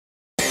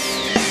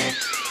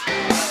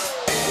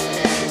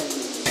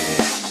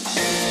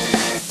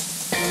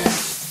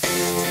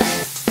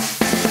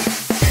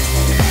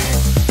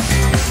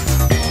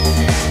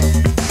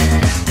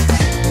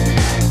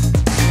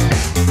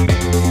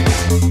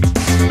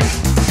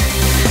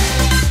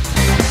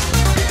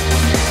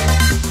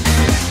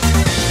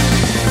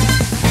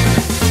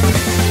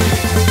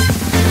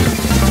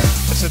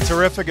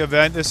terrific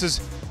event. This is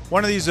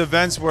one of these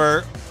events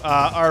where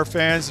our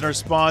fans and our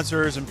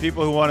sponsors and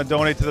people who want to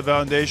donate to the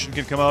foundation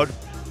can come out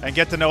and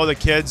get to know the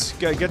kids,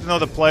 get to know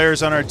the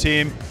players on our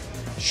team,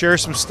 share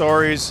some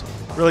stories,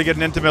 really get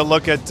an intimate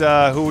look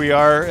at who we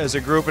are as a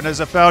group. And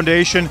as a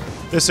foundation,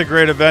 this is a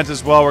great event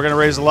as well. We're going to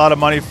raise a lot of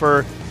money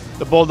for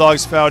the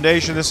Bulldogs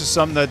Foundation. This is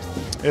something that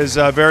is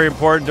very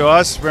important to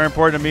us, very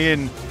important to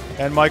me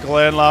and Michael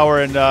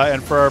Anlauer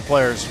and for our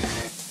players.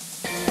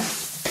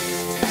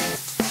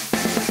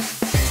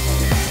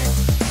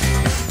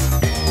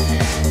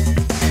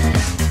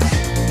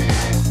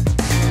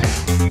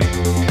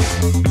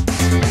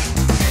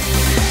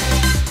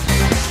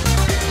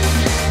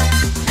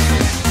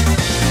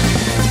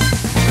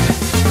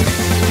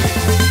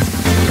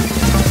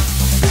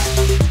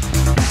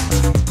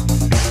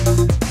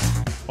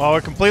 Well,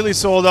 we're completely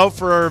sold out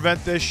for our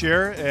event this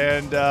year,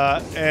 and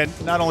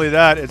not only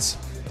that, it's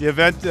the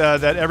event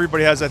that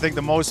everybody has, I think,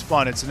 the most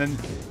fun. It's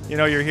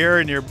you're here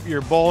and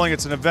you're bowling.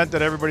 It's an event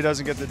that everybody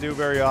doesn't get to do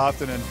very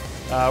often, and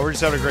we're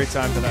just having a great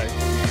time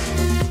tonight.